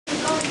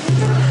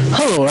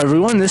Hello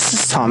everyone, this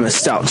is Thomas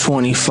Stout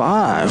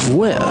 25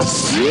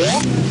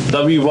 with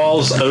W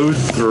Balls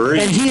 03.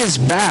 And he is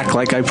back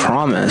like I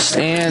promised.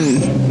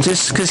 And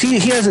just because he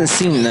hasn't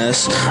seen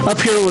this,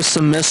 up here was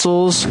some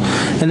missiles,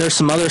 and there's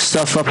some other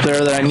stuff up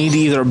there that I need to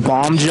either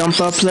bomb jump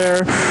up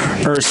there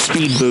or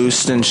speed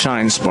boost and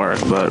shine spark,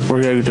 but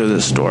we're going to go to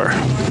this door.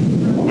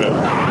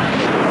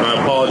 I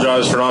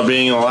apologize for not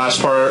being in the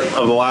last part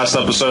of the last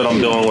episode.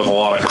 I'm dealing with a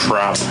lot of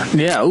crap.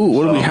 Yeah, ooh,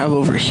 what do we have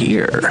over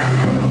here?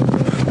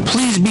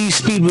 Please be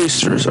speed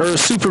boosters or a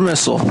super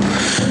missile.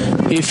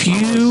 If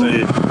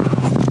you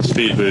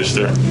speed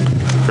booster.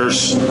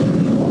 There's what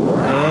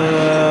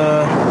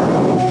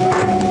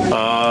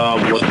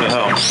the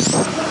hell?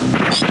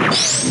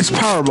 It's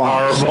power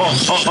bombs.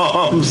 Power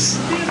bombs.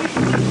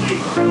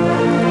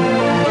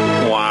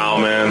 Wow,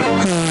 man.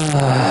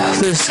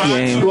 This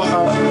game.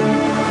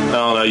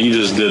 No, you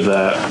just did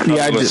that.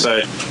 Yeah, I was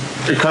gonna say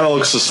it kind of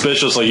looks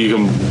suspicious. Like you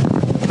can.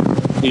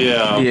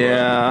 Yeah.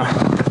 Yeah.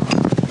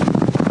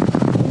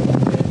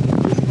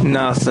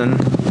 Nothing.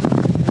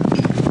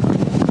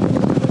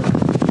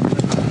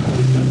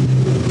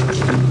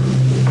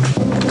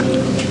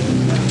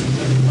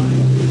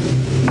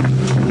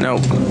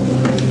 Nope.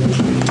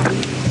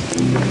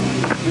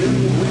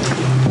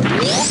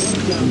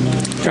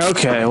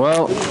 Okay,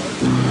 well,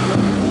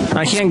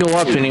 I can't go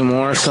up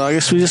anymore, so I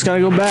guess we just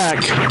gotta go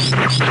back.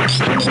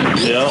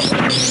 Yeah.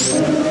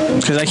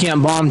 Because I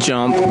can't bomb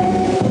jump.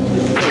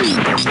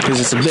 Because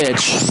it's a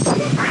bitch.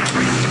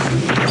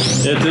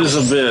 It is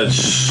a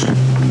bitch.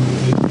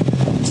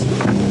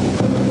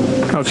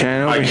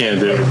 Okay, I can't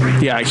do it.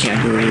 Yeah, I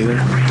can't do it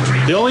either.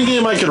 The only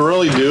game I can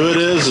really do it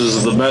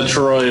is the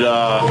Metroid,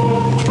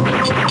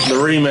 the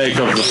remake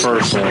of the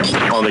first one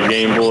on the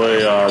Game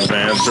Boy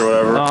Advance or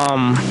whatever.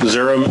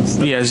 Zero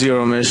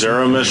Mission.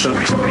 Zero Mission.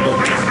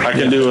 I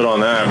can do it on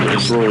that, but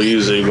it's real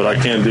easy. But I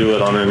can't do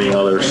it on any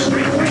others.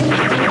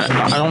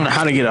 I don't know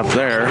how to get up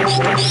there.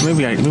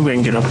 Maybe I can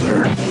get up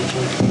there.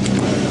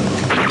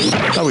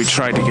 I thought we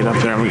tried to get up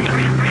there and we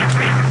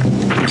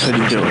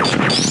couldn't do it.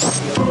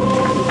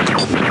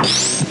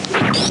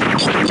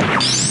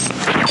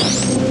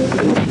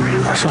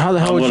 So how the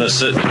hell I'm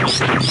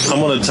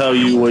gonna tell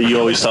you what you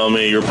always tell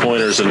me. Your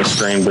pointer's in the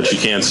screen, but you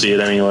can't see it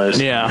anyways.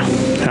 Yeah,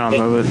 I'll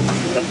move it.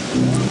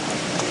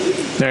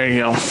 There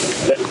you go.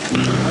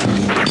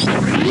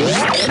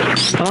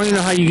 I don't even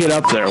know how you get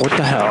up there. What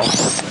the hell?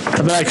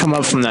 I bet I come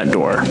up from that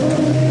door. I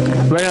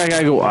bet I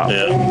gotta go up.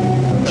 Yeah.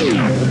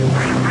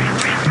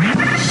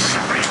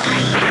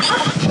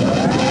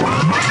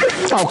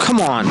 Oh,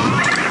 come on.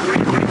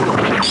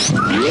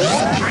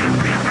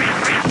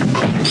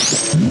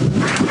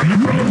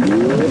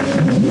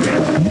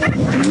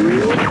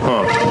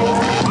 Huh.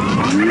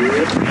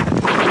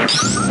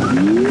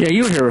 Yeah,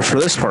 you were here for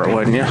this part,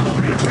 wasn't you?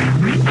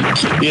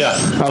 Yeah.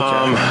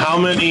 Okay. How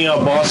many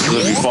bosses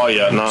have you fought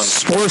yet? None.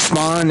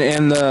 Sportsman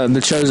and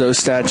the Chozo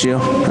statue.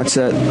 That's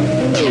it.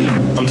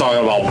 I'm talking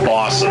about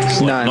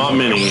bosses. None. Not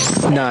many.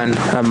 None. I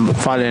haven't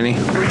fought any.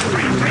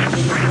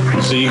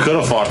 So you could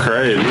have fought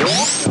Kraid.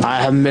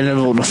 I haven't been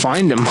able to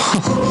find him.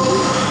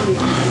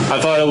 I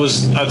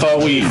thought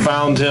we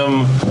found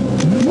him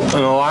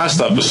in the last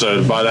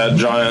episode by that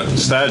giant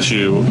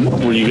statue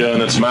where you go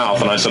in its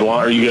mouth, and I said, "Well,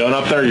 are you going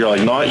up there?" You're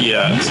like, "Not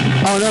yet."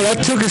 Oh no,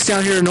 that took us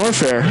down here to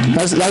Norfair.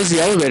 That was the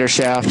elevator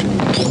shaft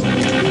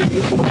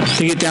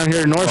to get down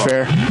here to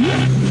Norfair.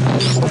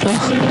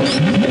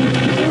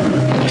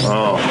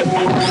 Oh.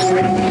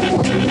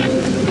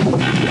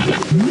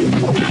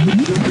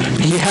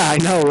 Yeah, I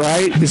know,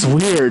 right? It's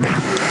weird.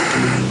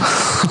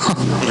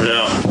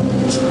 Yeah.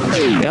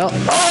 Yep.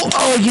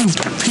 Oh, you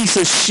piece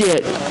of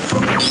shit.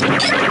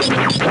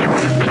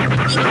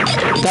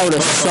 That would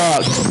have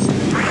sucked.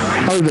 I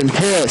would have been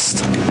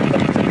pissed.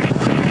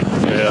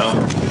 Yeah.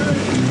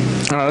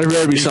 Oh, there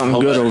better be something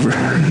good over.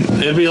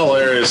 It'd be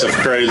hilarious if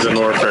Kraid's in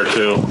Norfair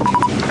too.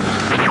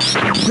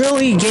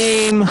 Really,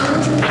 game?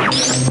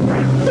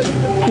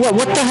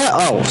 What the hell?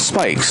 Oh,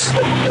 spikes.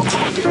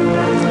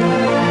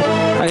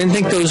 I didn't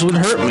think those would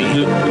hurt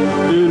me.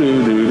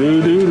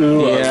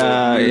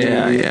 Yeah,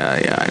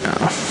 I know.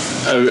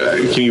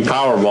 Can you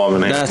powerbomb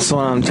in it? That's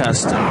what I'm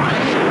testing.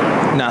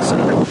 Nothing.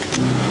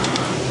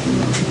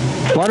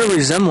 A lot of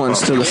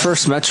resemblance to the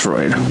first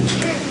Metroid.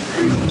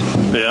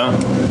 Yeah.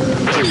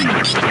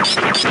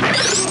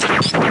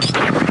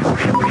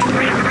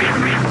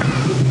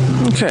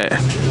 Okay.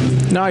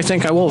 Now I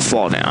think I will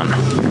fall down.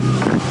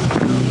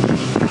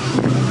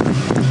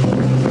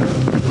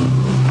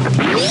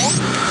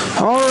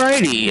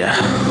 Alrighty.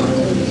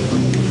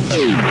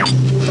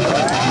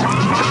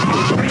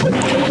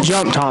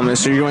 Jump,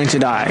 Thomas, or you're going to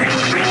die.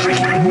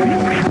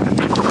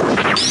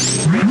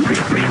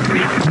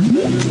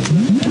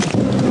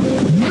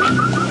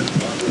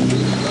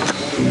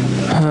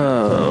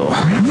 Oh.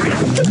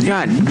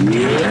 God damn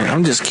it.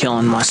 I'm just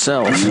killing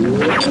myself. You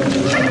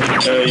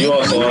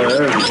lost a lot of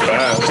energy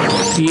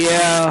fast.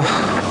 Yeah.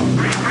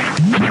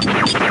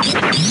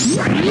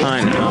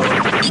 I know.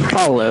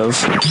 I'll live.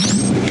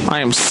 I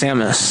am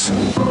Samus.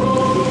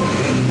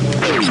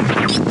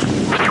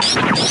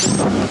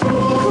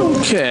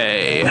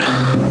 Okay.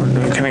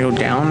 can I go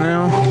down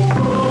now?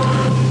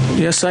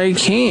 Yes, I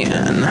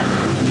can.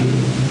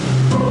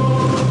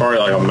 Probably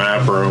like a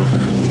map room.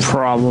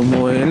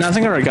 Probably. And I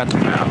think I already got the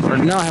map. Or,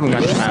 no, I haven't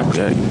got the map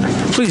yet.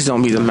 Please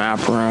don't be the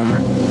map room.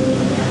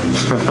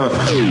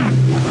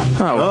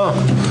 Oh.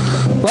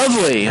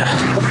 Lovely.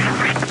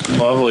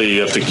 Lovely.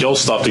 You have to kill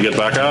stuff to get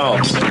back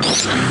out.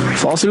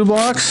 Fall through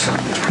blocks?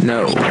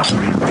 No.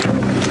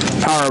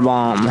 Power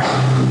bomb.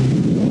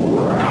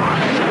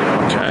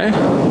 Okay.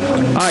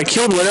 I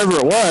killed whatever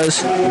it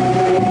was.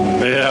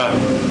 Yeah.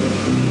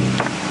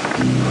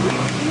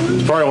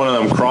 It's probably one of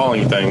them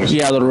crawling things.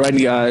 Yeah, the red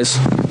guys.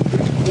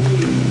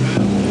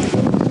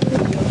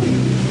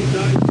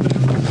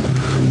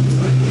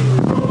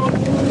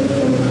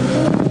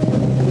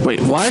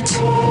 Wait, what? You're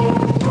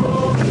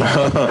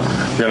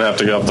gonna have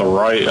to go up the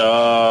right.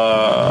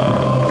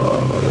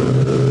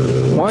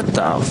 What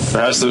the?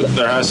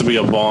 There has to be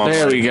a bomb.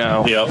 There we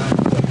go. Yep.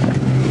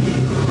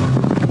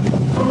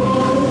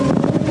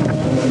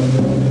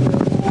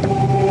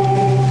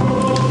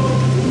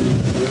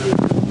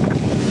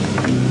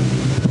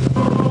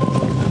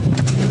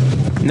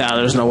 No,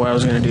 there's no way I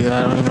was gonna do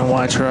that. I don't even know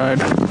why I tried.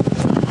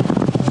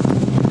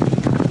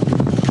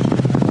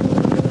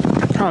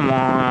 Come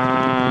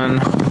on.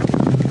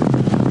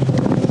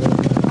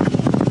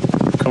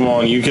 Come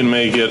on, you can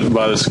make it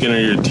by the skin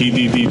of your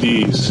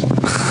TDDDs.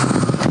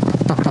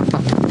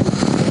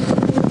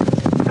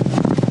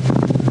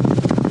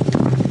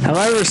 Have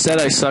I ever said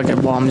I suck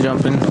at bomb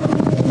jumping?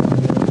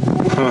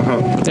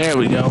 There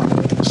we go.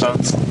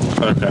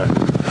 Okay.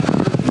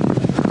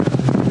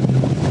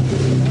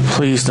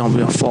 Please don't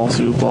be a fall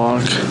through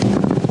block.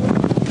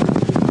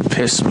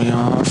 Piss me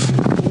off.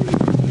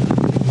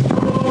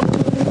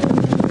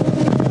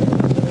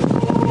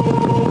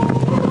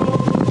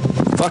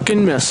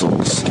 Fucking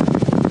missiles.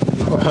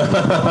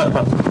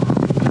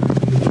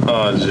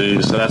 Oh,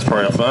 jeez. So that's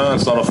probably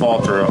it's not a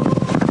fall through.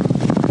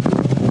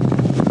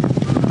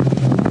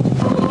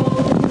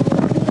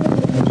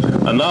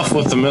 Enough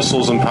with the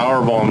missiles and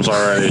power bombs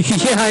already.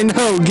 Yeah, I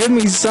know. Give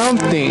me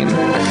something.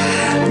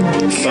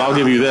 But I'll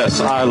give you this.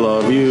 I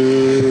love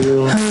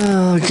you.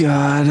 Oh,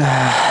 God.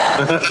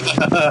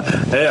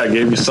 Hey, I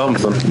gave you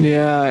something.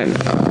 Yeah, I know.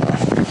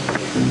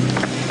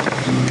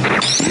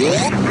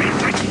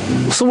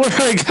 So where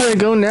do I gotta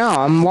go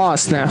now? I'm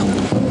lost now.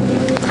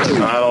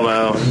 I don't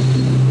know.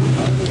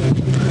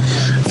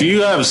 If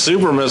you have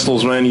super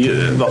missiles, man,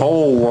 the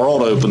whole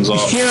world opens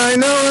up. Yeah, I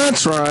know.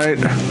 That's right.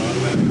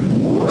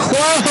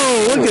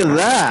 Whoa, look at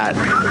that.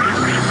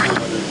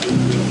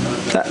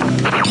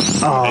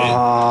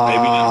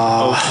 Maybe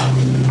not.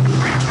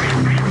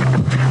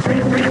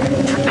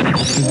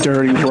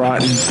 Dirty,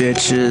 rotten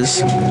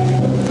bitches.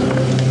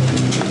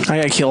 I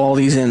gotta kill all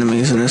these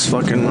enemies in this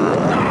fucking room.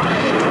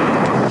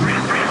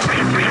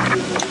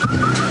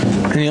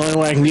 And the only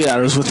way I can do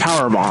that is with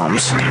power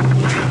bombs.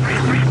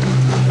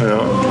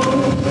 Yeah.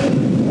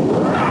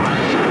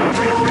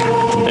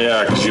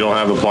 Yeah, because you don't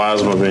have the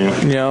plasma beam.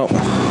 Yep.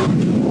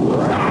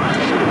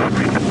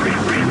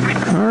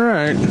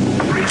 Alright.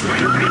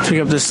 Pick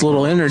up this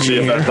little energy. See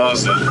if here. that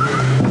does it.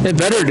 It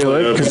better do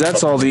it, because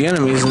that's all the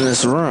enemies in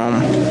this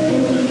room.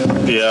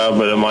 Yeah,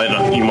 but it might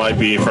not. You might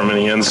be from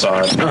the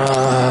inside.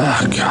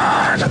 God.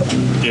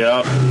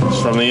 Yeah,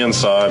 it's from the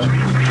inside.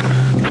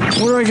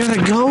 Where do I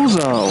gotta go,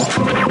 though?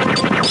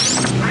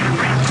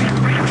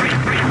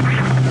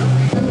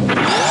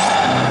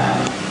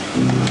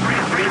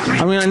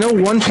 I mean, I know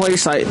one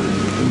place I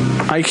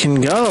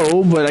can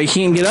go, but I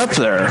can't get up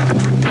there.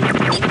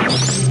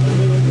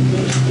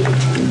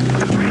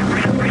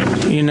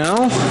 You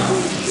know?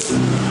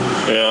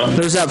 Yeah.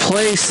 There's that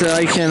place that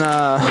I can,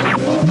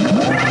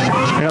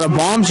 I got a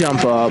bomb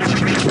jump up.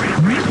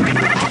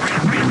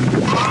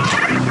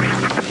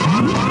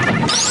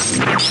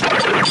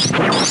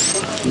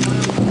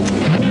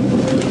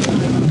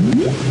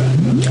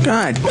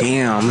 God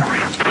damn.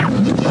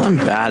 I'm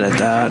bad at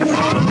that.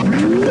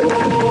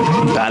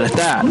 I'm bad at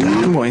that.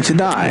 I'm going to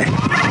die.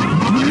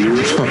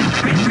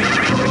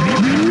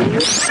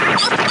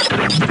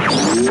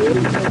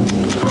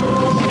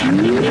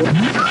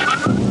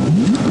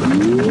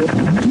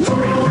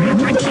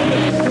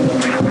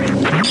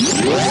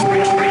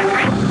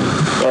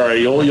 Alright,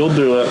 you'll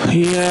do it.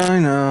 Yeah, I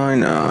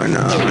know.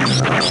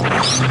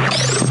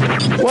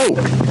 Whoa!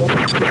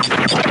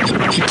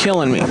 You're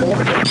killing me.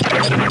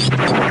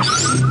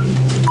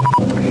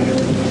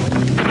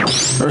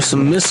 There's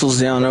some missiles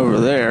down over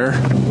there,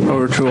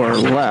 over to our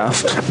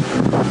left.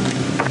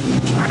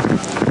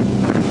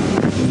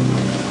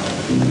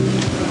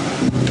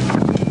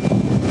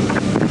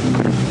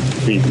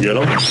 You can get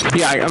them?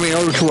 Yeah, I mean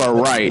over to our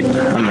right.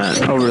 I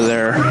meant over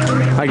there.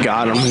 I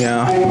got him,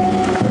 yeah.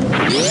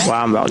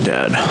 Wow, I'm about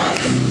dead.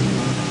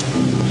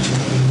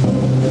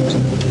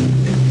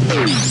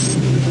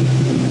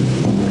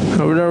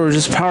 Over there were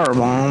just power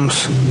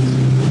bombs.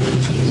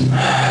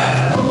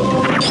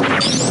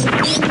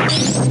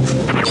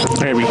 I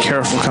gotta be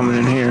careful coming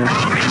in here.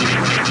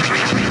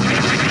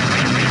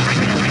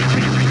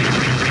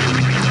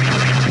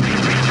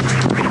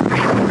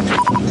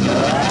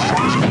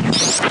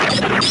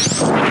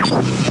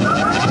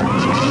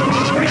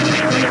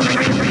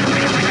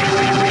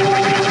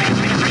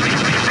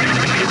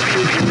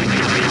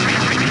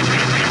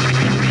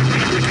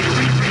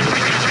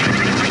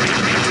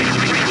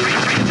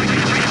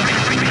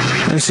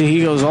 And see,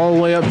 he goes all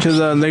the way up to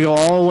the. They go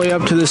all the way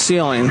up to the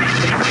ceiling.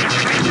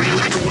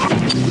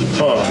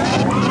 Huh.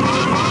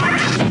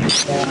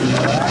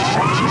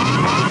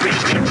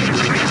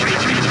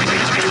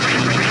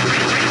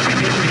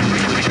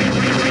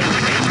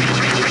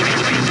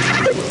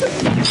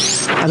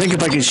 I think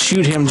if I could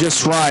shoot him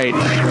just right,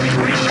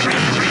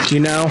 you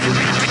know?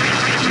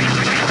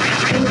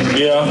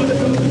 Yeah.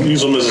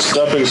 Use them as a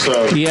stepping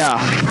stone. Yeah.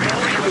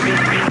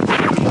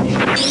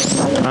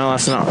 Well,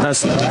 that's not.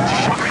 That's.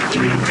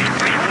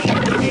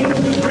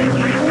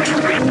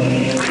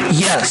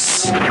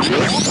 Yes.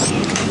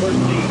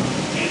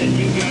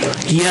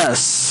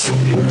 Yes.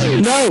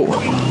 No.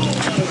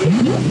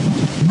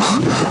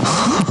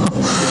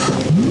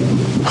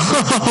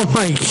 Oh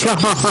my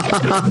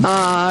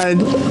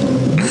God.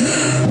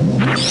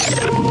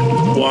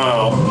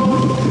 Wow.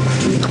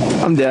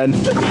 I'm dead.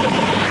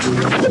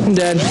 I'm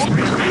dead.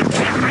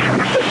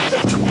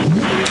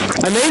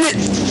 I made it.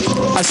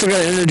 I still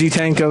got an energy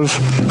tank of.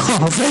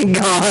 Oh, thank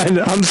God.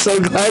 I'm so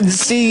glad to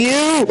see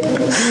you.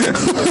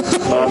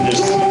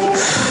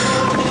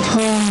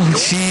 Oh,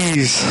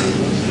 jeez.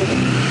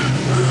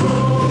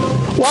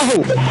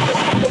 Whoa.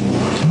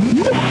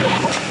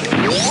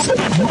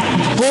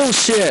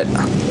 Bullshit.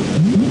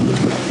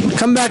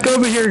 Come back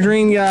over here,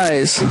 green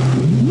guys.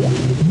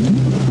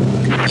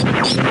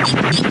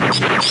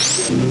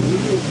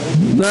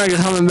 They're not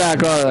coming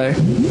back, are they?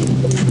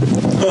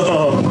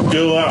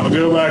 Go out.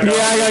 Go back out.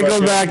 Yeah, I gotta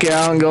go back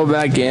out and go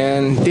back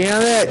in.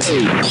 Damn it.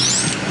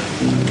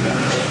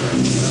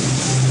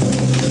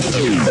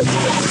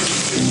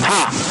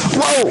 Ha!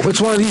 Whoa!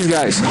 It's one of these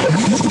guys.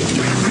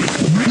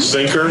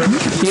 Sinker?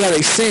 Yeah,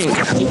 they sink.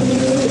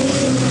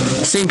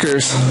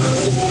 Sinkers.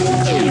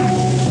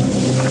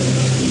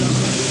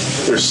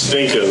 They're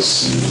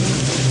stinkers.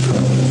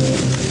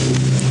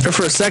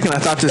 For a second, I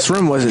thought this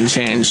room wasn't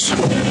changed.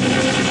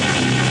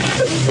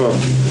 Huh.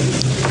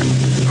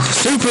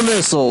 Super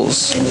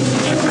missiles.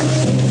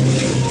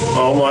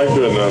 Oh my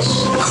goodness.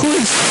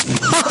 With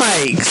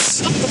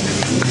spikes.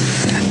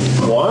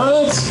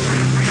 What?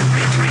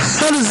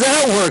 How does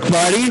that work,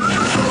 buddy?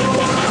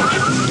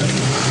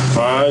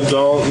 I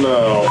don't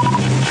know.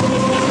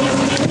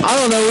 I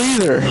don't know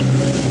either.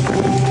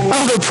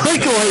 Oh, the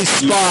prickly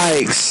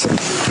spikes.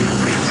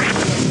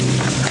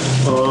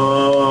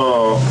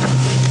 Oh.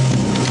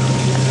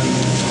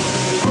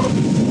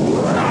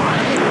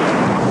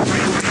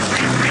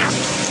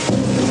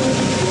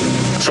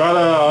 Try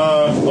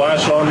to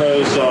lash on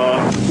those.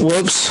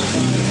 Whoops.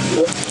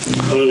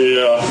 Oh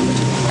yeah.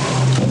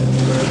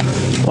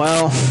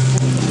 Well,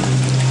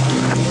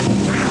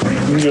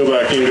 You can go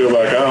back. You can go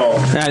back out.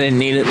 I didn't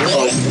need it.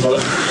 Oh,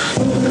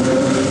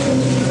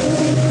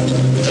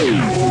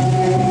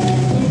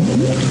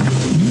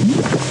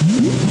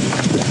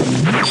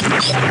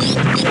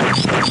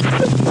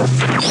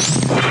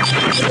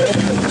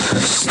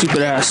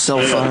 Stupid ass cell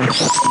phone.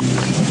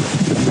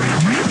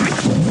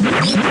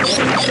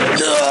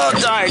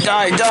 Ugh, die.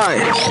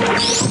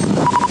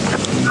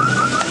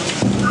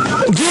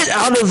 Get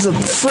out of the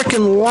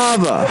frickin'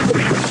 lava.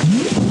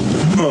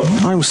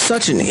 I'm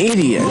such an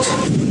idiot.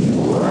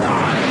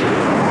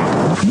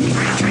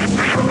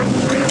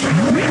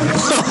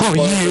 Oh,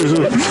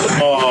 you.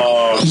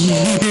 oh,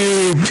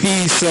 You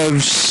piece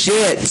of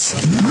shit.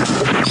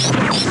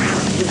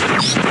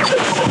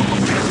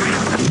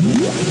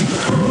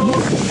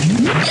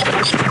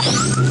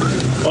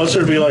 unless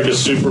there'd be like a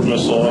super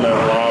missile in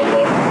that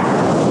lava.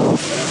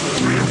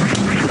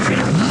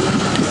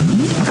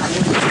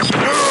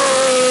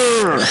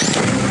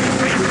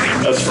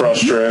 That's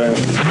frustrating.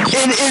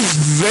 It is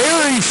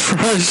very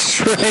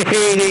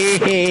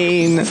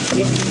frustrating.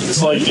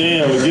 It's like,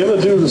 damn, give a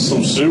dude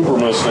some super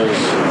missiles.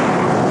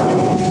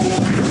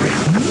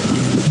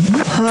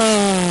 Oh.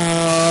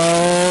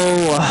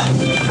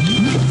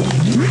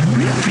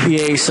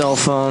 Yay, cell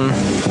phone.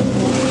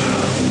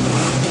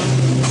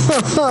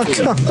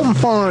 Come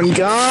on,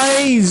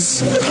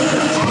 guys.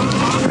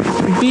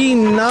 Be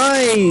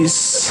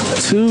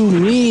nice to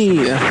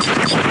me.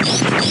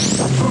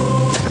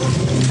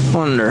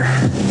 Wonder.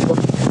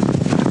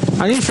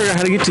 I need to figure out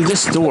how to get to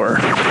this door.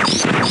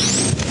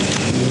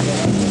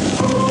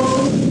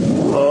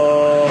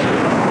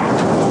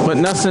 But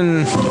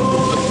nothing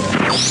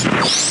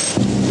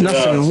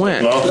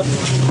went. No.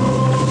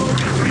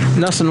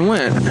 Nothing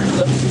went.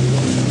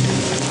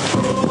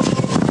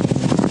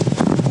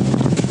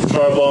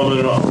 Try bombing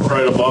it up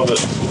right above it.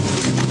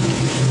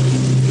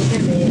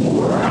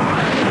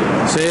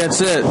 See,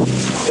 that's it.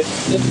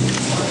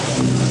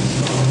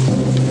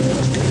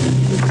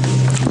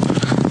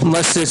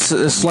 Unless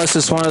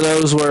it's one of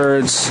those where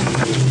it's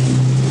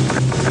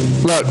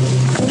look.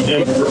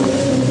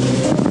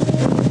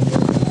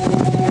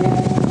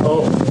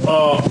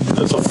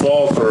 It's a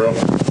fall through.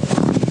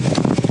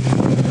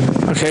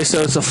 Okay,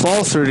 so it's a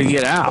fall through to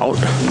get out.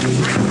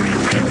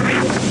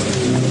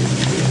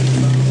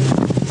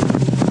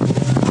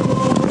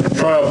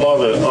 Try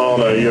above it. Oh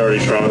no, you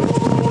already tried.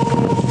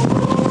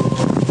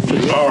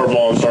 Power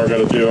bombs aren't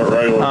going to do it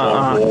right with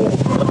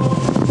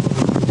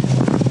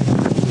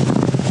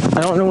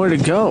I don't know where to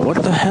go.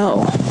 What the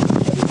hell?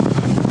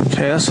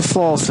 Okay, that's a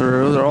fall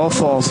through. They're all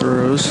fall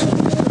throughs.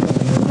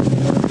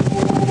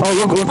 Oh,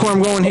 look where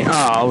I'm going here. Oh,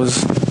 I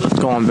was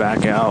going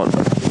back out.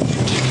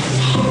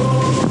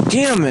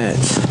 Damn it.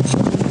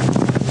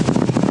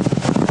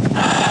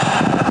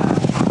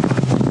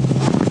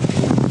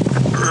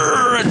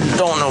 I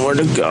don't know where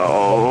to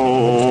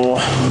go.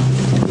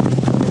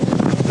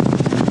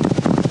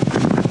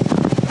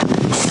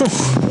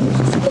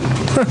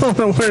 I don't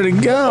know where to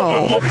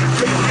go.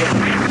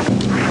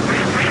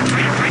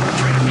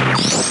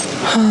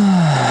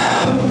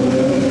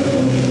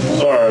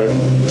 Sorry.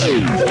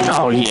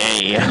 Oh,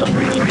 yay.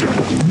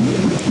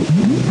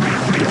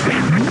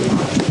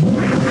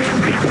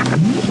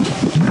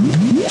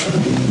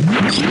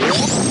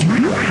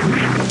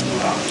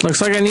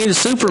 Looks like I need a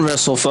super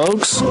missile,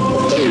 folks.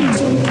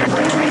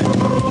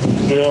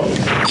 Yeah.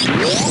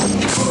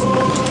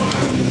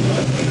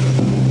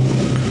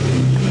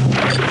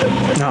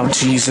 Oh,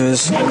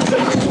 Jesus.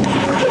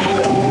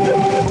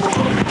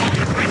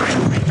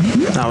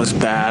 That was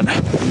bad.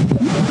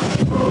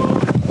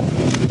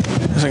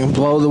 Guess I can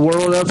blow the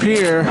world up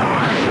here.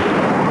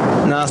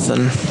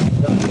 Nothing.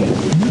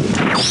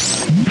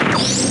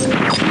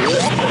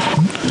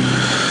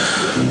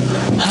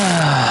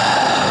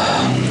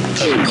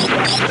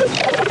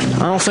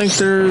 I don't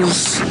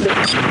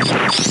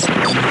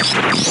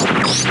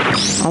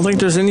think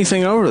there's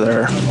anything over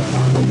there.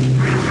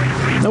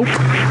 Nope.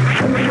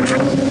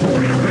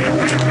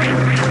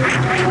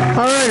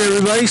 Alright,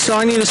 everybody, so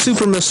I need a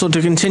super missile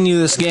to continue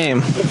this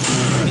game.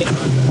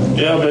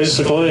 Yeah,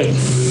 basically.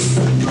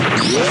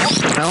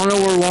 I don't know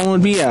where one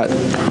would be at.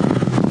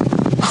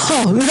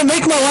 Oh,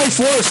 make my life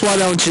worse, why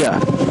don't you?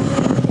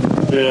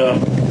 Yeah.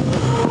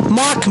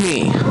 Mock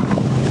me.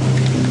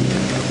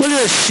 Look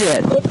at this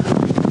shit.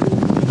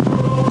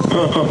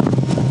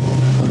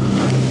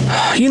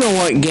 You know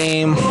what,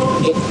 game?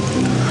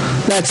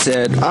 That's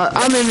it.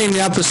 I'm ending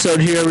the episode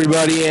here,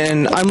 everybody,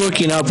 and I'm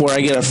looking up where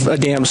I get a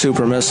damn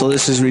super missile.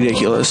 This is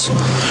ridiculous.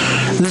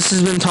 This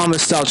has been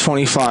Thomas Stout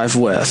 25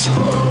 with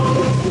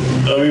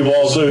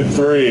W-Ball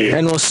 3.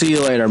 And we'll see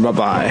you later.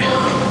 Bye-bye.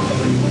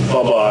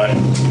 Bye-bye.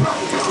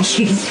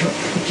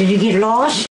 Did you get lost?